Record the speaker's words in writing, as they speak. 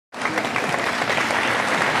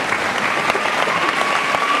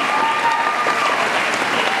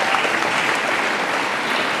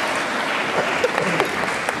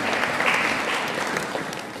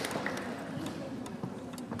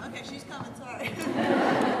way.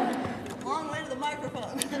 Long way to the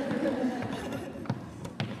microphone.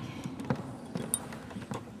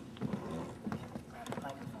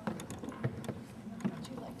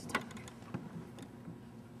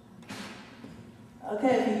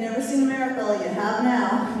 Okay, if you've never seen a miracle, you have now.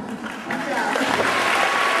 Watch out.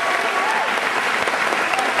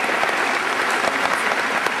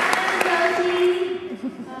 Hi, Josie.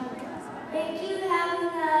 Thank you for having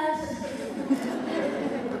us.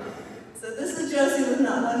 So this is Josie with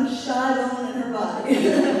not one shy bone in her body.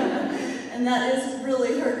 And that is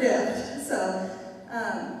really her gift.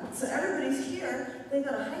 So everybody's here. They've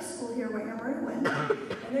got a high school here where Emory went,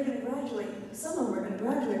 and they're going to graduate. Some of them are going to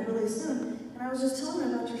graduate really soon. And I was just telling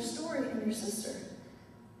them about your story and your sister.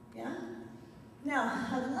 Yeah? Now,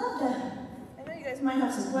 I'd love to, I know you guys might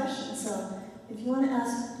have some questions, so if you want to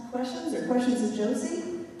ask questions or questions of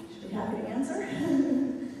Josie, she'll be happy to answer.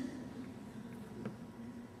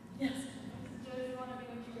 Yes? Josie, do you want to be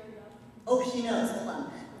when she grows up? Oh, she knows. Hold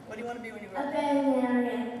on. What do you want to be when you grow A up?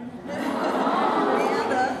 veterinarian.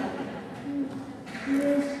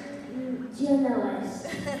 Journalist.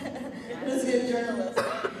 Who's a good journalist?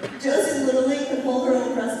 Josie literally could hold her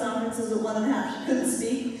own press conferences at 1.5. She couldn't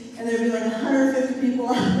speak, and there'd be like 150 people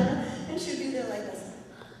out there, and she'd be there like this.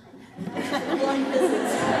 Blowing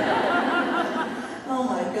kisses. Oh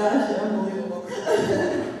my gosh, unbelievable.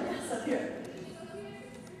 Yes, up here.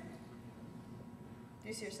 Do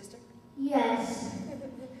you see your sister? Yes.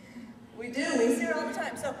 We do. We see her all the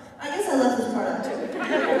time. So I guess I left this part out too.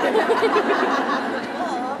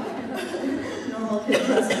 Normal kid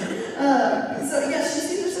present. So yes, she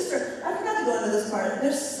sees her sister. I forgot to go into this part.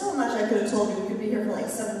 There's so much I could have told you. We could be here for like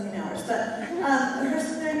 17 hours. But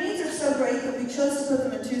their needs are so great that we chose to put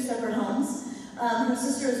them in 2 separate homes. Her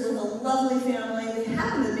sister is with a lovely family. They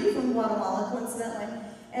happen to be from Guatemala, coincidentally.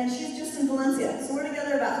 And she's just in Valencia. So we're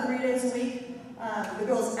together about 3 days a week. The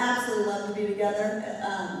girls absolutely love to be together.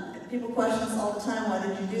 People question us all the time, why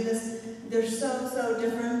did you do this? They're so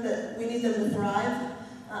different that we need them to thrive.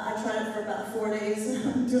 I tried it for about 4 days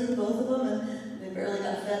doing both of them, and they barely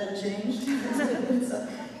got fed and changed. So,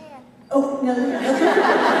 oh, another hand.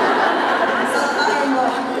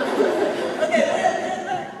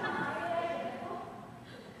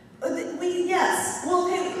 Okay, yes. Well,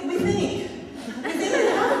 okay, we think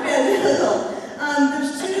they have to be identical.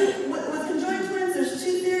 There's two, with conjoined twins, there's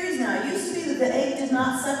 2 theories now. It used to be that the egg did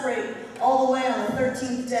not separate all the way on the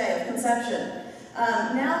 13th day of conception.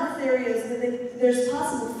 Now the theory is that there's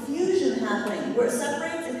possible fusion happening, where it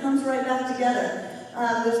separates and comes right back together.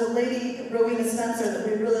 There's a lady, Rowena Spencer, that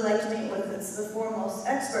we'd really like to meet with. That's the foremost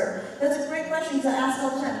expert. That's a great question to ask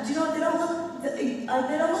all the time. Do you know what? They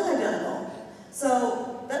don't look identical. So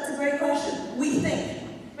that's a great question. We think.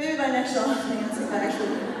 Maybe by next year I'll have to answer if I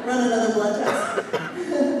actually run another blood test.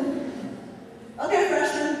 Okay,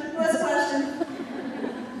 freshman, who has a question?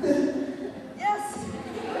 Yes.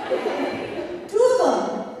 2 of them.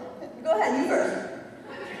 Go ahead, you first.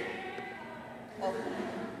 Well,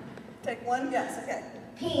 take one guess, okay.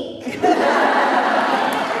 Pink.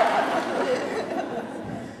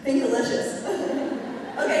 Pink-delicious.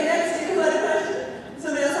 Okay, next, who had a question?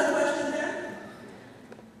 Somebody else have a question there?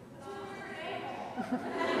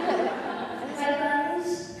 My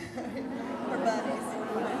bunnies. Or bunnies?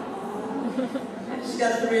 She's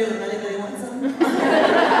got 3 of them. Anybody want some?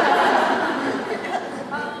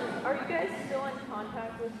 Are you guys still in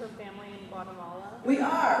contact with her family in Guatemala? We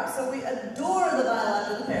are. So we adore the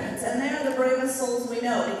biological parents, and they're the bravest souls we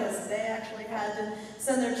know because they actually had to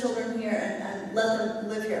send their children here and let them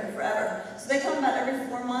live here forever. So they come about every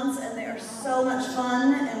 4 months, and they are so much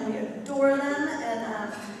fun, and we adore them.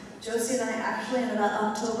 And Josie and I actually, in about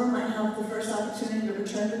October, might have the first opportunity to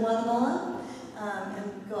return to Guatemala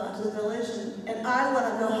and go out to the village. And I want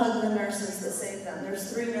to go hug the nurses that saved them.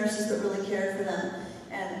 There's 3 nurses that really cared for them.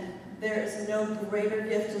 And there is no greater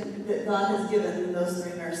gift that God has given than those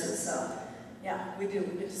 3 nurses. So, yeah, we do.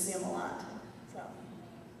 We get to see them a lot. So,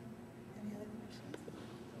 any other questions?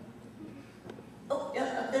 Oh,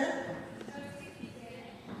 yeah, up there.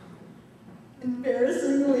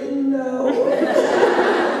 Embarrassingly, no.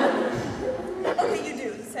 Okay, you do.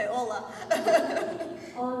 Say hola.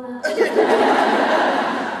 Hola.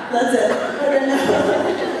 That's it. Okay, no.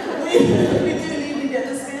 We do need to get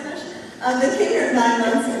to Spanish. They came here at 9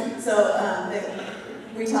 months, so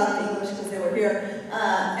we taught them English because they were here.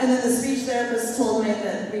 And then the speech therapist told me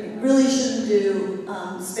that we really shouldn't do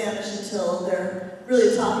Spanish until they're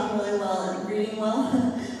really talking really well and reading well.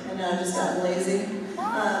 And I've just gotten lazy.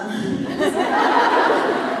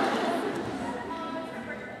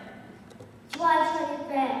 July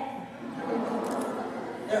 25th.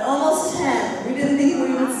 They're almost 10. We didn't think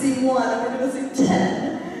we would see one, and we're going to see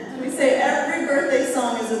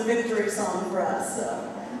victory song for us. So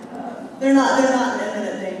they're not in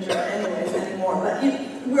imminent danger anyways anymore. But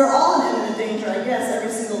we're all in imminent danger, I guess,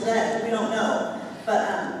 every single day. We don't know.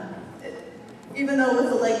 But even though with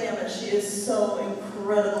the leg damage, she is so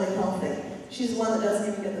incredibly healthy. She's one that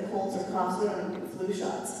doesn't even get the colds or coughs. We don't even get flu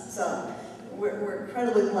shots. So we're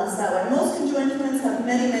incredibly blessed that way. Most conjoined twins have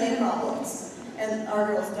many, many problems. And our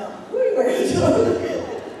girls don't. Who are you wearing to?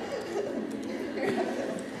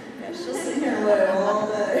 Yeah, she'll sit here and wait all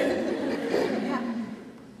day.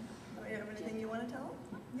 Oh, you have anything you want to tell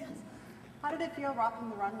them? Yes. How did it feel rocking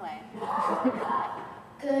the runway?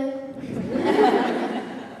 Good.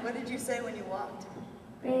 What did you say when you walked?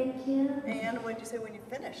 Thank you. And what did you say when you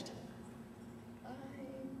finished?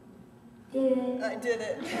 Did it. I did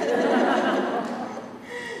it.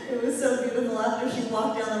 It was so beautiful. After she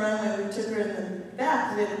walked down the runway, we took her in the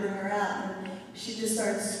back to bring her out, and she just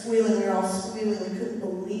started squealing. We were all squealing. We couldn't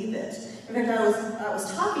believe it. In fact, I was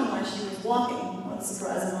talking while she was walking. What a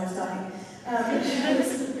surprise! I'm always talking.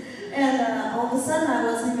 And all of a sudden, I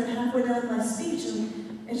wasn't even halfway done with my speech,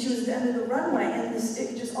 and she was at the end of the runway, and it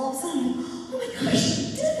just all of a sudden, oh my gosh, she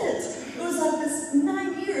did it! It was like this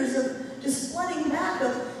 9 years of just flooding back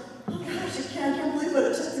of, oh gosh, I can't believe what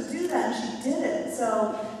it took to do that, and she did it.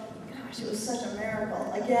 So, gosh, it was such a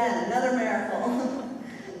miracle. Again, another miracle.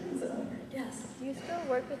 So, yes. Do you still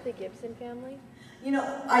work with the Gibson family? You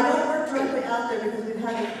know, I don't work directly out there because we've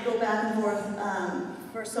had to go back and forth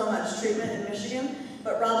for so much treatment in Michigan.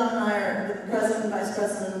 But Robin and I are the president and vice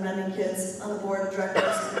president of Mending Kids on the board of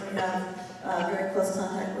directors, and we have very close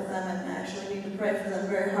contact with them, and actually need to pray for them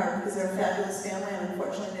very hard because they're a fabulous family, and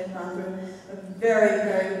unfortunately they've gone through a very,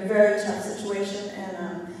 very, very tough situation.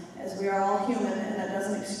 And as we are all human, and that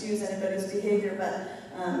doesn't excuse anybody's behavior, but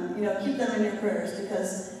you know, keep them in your prayers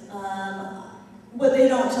because what they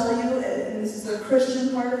don't tell you, and this is the Christian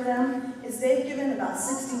part of them, is they've given about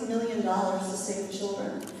 $60 million to save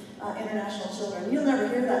children. International children. You'll never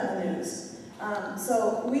hear that in the news.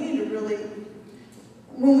 So we need to really,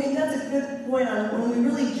 that's a good point on when we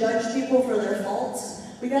really judge people for their faults,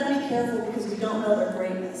 we got to be careful because we don't know their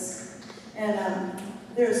greatness. And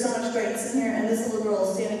there's so much greatness in here, and this little girl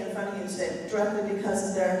is standing in front of you today directly because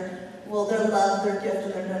of their love, their gift,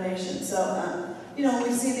 and their donation. So, you know,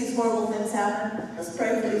 when we see these horrible things happen, let's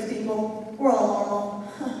pray for these people. We're all normal.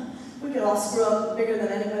 We could all screw up bigger than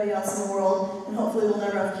anybody else in the world, and hopefully we'll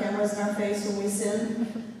never have cameras in our face when we sin.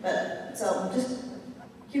 But, so, just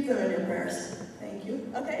keep them in your prayers. Thank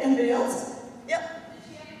you. Okay, anybody else? Yep.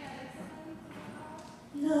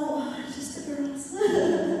 No, just a girls.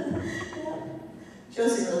 Yeah.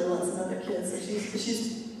 Josie really wants another kid, so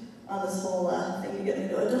she's on this whole thing to get me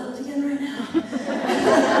to adopt again right now.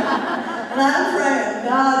 And I'm praying,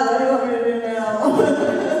 God, what do you want me to do now?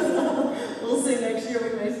 So, we'll see next year. We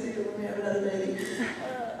may see when we have another baby.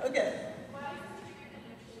 Okay.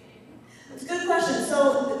 It's a good question. So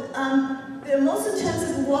the most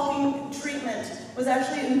intensive walking treatment was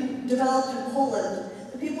actually developed in Poland.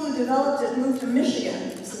 The people who developed it moved to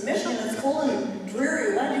Michigan. So Michigan is cold and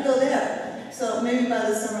dreary. Why'd you go there? So maybe by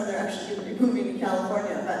the summer they're actually going to be moving to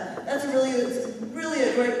California. But that's it's really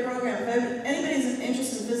a great program. If anybody's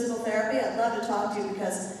interested in physical therapy, I'd love to talk to you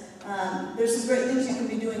because there's some great things you can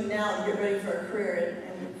be doing now to get ready for a career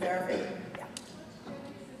in therapy. Yeah.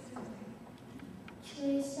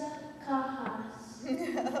 Teresa Cajas.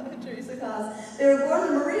 Teresa Cajas. They were born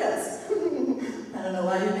to Marias. I don't know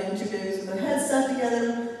why you named two babies with their heads stuck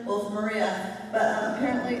together, both Maria. But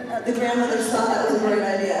apparently the grandmothers thought that was a great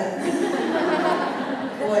idea.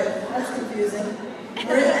 Boy, that's confusing.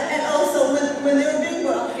 Maria, and also when they were being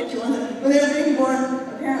born, I'll get you on that. When they were being born,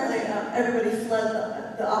 apparently everybody fled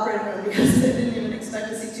the operating room because they didn't even expect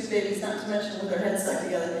to see two babies, not to mention with their heads stuck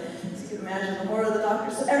together. So you can imagine the horror of the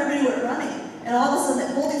doctors. So everybody went running. And all of a sudden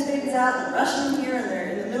they pull these babies out and rush them here, and they're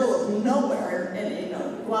in the middle of nowhere in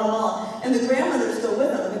Guatemala. And the grandmothers go with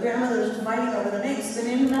them, and the grandmothers are fighting over their names. So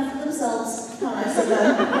they named them after themselves. How nice of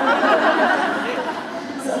them.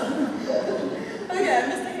 So, okay, I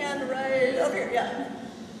missed a hand right over here. Yeah.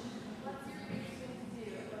 What's your favorite thing to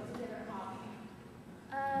do? What's your favorite hobby?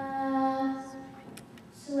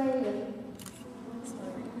 Swimming.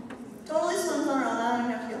 Totally swims on her own. I don't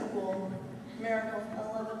even have to get in the pool. Miracle. I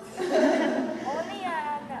love it. Only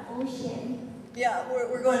the ocean. Yeah,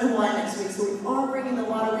 we're going to Hawaii next week, so we are bringing the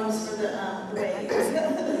water rooms for the waves.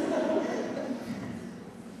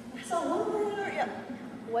 So one more, yeah.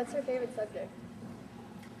 What's your favorite subject?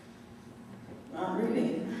 Not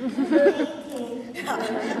reading. Painting.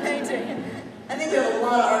 Yeah, painting. I think we have a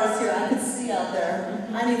lot of artists here I can see out there.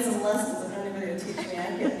 I need some lessons if anybody to teach me. I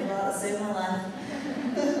can't do a lot to save my life.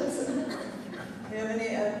 So, do we have any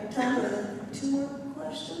time for two more questions?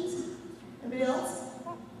 questions? Anybody else?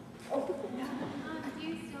 Oh. Do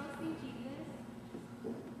you still see Jesus?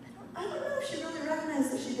 I don't know if she really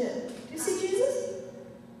recognized that she did. Do you see Jesus?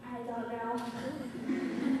 I don't know.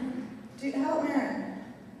 How about Mary?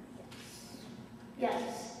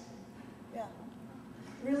 Yes. Yeah.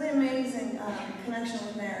 Really amazing connection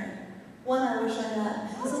with Mary. One I wish I had.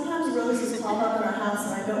 Sometimes roses pop up in our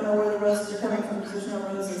house and I don't know where the roses are coming from because there's no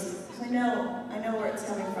roses. So I know where it's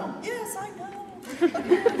coming from. Yes, I know.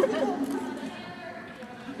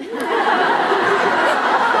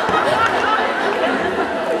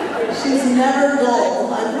 She's never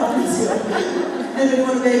dull, I promise you. And if you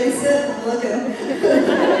want to babysit, look at her.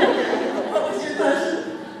 What was your question?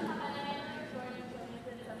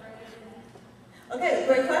 Okay,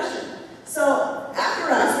 great question. So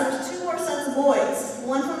after us, there was 2 more sets of boys.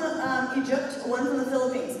 One from Egypt, one from the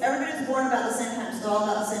Philippines. Everybody was born about the same time, so they're all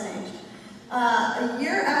about the same age. A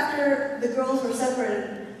year after the girls were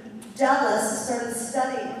separated, Dallas started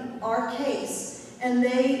studying our case, and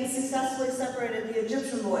they successfully separated the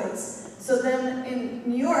Egyptian boys. So then in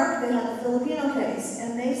New York, they had the Filipino case,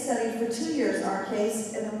 and they studied for 2 years our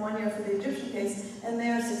case, and then 1 year for the Egyptian case, and they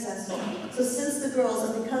are successful. So since the girls,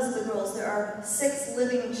 and because of the girls, there are 6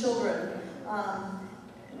 living children,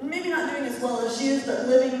 maybe not doing as well as she is, but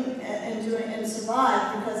living and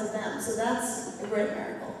survived because of them. So that's a great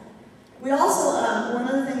miracle. We also, one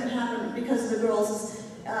other thing that happened because of the girls is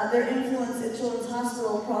their influence at Children's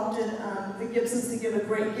Hospital prompted the Gibsons to give a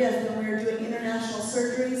great gift when we were doing international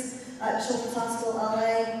surgeries at Children's Hospital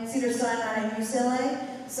LA, Cedars-Sinai, and UCLA.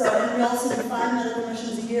 So, and we also do 5 medical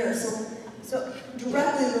missions a year. So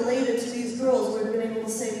directly related to these girls, we've been able to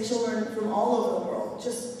save children from all over the world,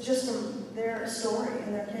 just from their story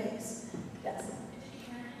and their case. Yes.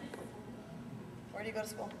 Where do you go to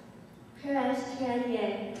school? Paris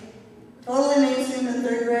Canyon. Totally mainstream in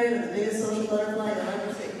 3rd grade and the biggest social butterfly you'll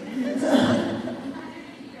ever see.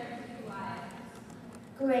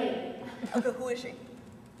 Great. Okay, who is she?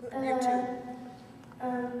 You two.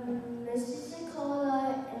 Mrs.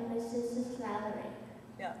 Nicola and Mrs. Mallory.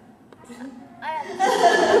 Yeah.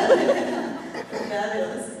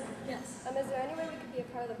 Fabulous. Yes. Is there any way we could be a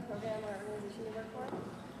part of the program or organization you work for?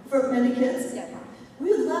 For many kids? Yeah. We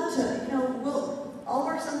would love to. I'll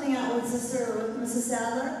work something out with Sister or with Mrs.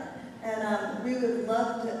 Sadler, and we would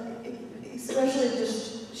love to, especially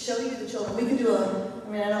just show you the children. We could do I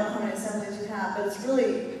don't know how many assemblies you have, but it's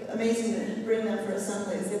really amazing to bring them for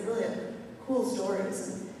assemblies. They have really cool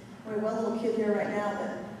stories. And we have one little kid here right now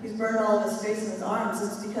that he's burned all of his face and his arms.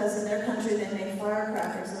 It's because in their country they make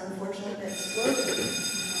firecrackers, and unfortunately they exploded.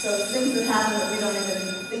 So things that happen that we don't even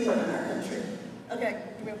think of in our country. Okay,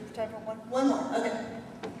 do we have time for one? One more, okay.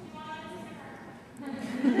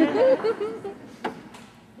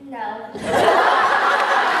 No.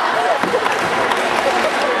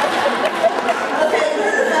 Okay, in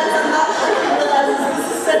her defense, I'm not sure she realizes this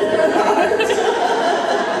is said in her heart.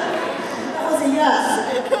 That was a yes.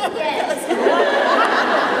 Yes.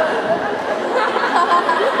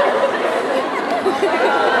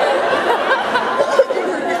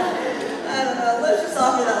 I don't know, let's just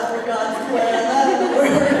offer that for God's plan.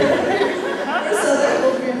 We're so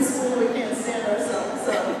thankful to be in school, we can't stand ourselves,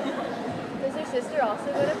 so. Does your sister also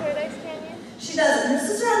go to Paradise Canyon? She doesn't. Her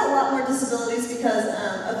sister had a lot more disabilities because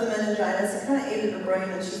of the meningitis. It kind of ate at her brain,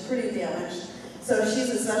 and she's pretty damaged. So she's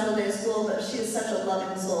at special day school, but she is such a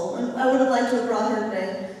loving soul. And I would have liked to have brought her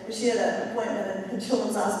today, but she had an appointment at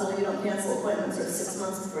Children's Hospital. You don't cancel appointments for 6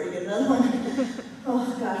 months before you get another one. Oh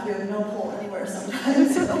gosh, we have no pull anywhere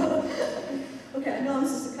sometimes. So. Okay, I know I'm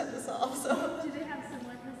supposed to cut this off. So. Do they have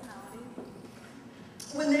similar personalities?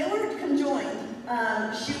 When they were conjoined,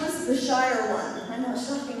 she was the shyer one. I know, it's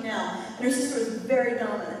shocking now. And her sister was very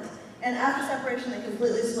dominant. And after separation, they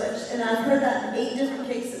completely switched. And I've heard that in 8 different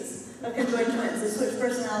cases of conjoined twins. They switched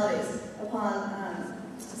personalities upon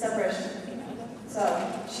separation. So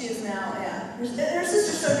she is now, yeah. Her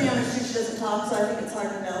sister's so damaged too, she doesn't talk, so I think it's hard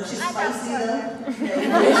to know. She's feisty though.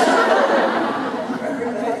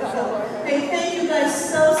 So, hey, thank you guys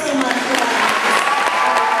so much for having me.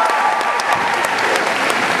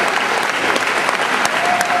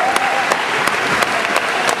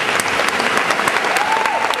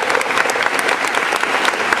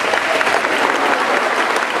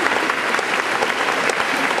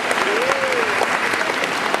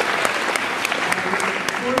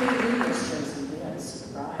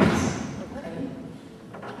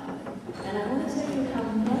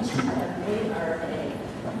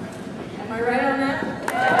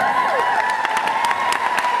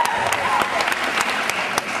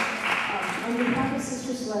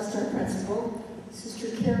 Sister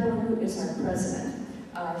Carolyn, who is our president.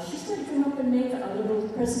 she's going to come up and make a little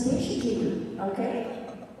presentation to you, okay?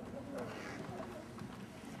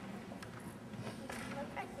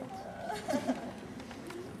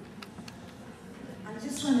 I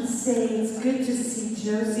just want to say it's good to see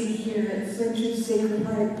Josie here at Flintridge Sacred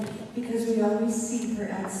Heart because we always see her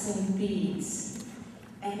at St. Bede's.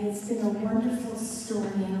 And it's been a wonderful story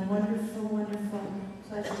and a wonderful, wonderful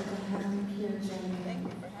pleasure to have you here, Jenny. Thank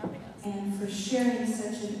you for having us. And for sharing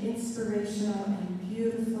such an inspirational and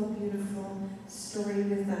beautiful, beautiful story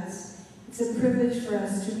with us. It's a privilege for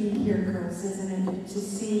us to be here, girls, isn't it? To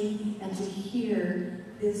see and to hear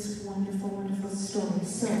this wonderful, wonderful story.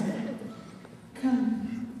 So,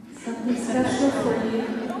 come, something special for you.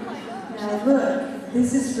 Now look,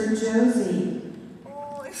 this is for Josie.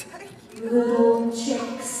 Oh, is that cute? Little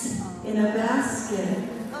chicks in a basket.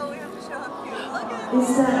 Oh, we have to show how cute. Look at it.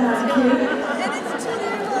 Is that not cute? And it's 2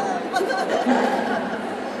 years old.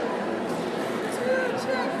 2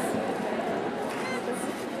 chicks.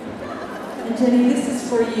 And Jenny, this is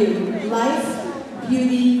for you. Life,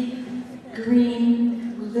 beauty,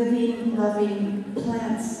 green, living, loving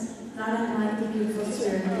plants, not unlike the beautiful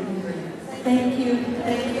spirit that you bring. Thank you,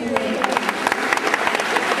 thank you, thank you.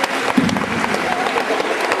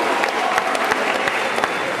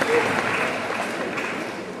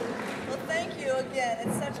 Well, thank you again.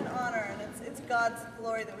 It's such an honor, and it's God's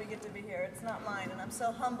glory that we get to be here. It's not mine, and I'm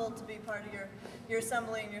so humbled to be part of your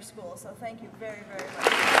assembly and your school. So thank you very, very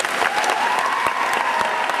much.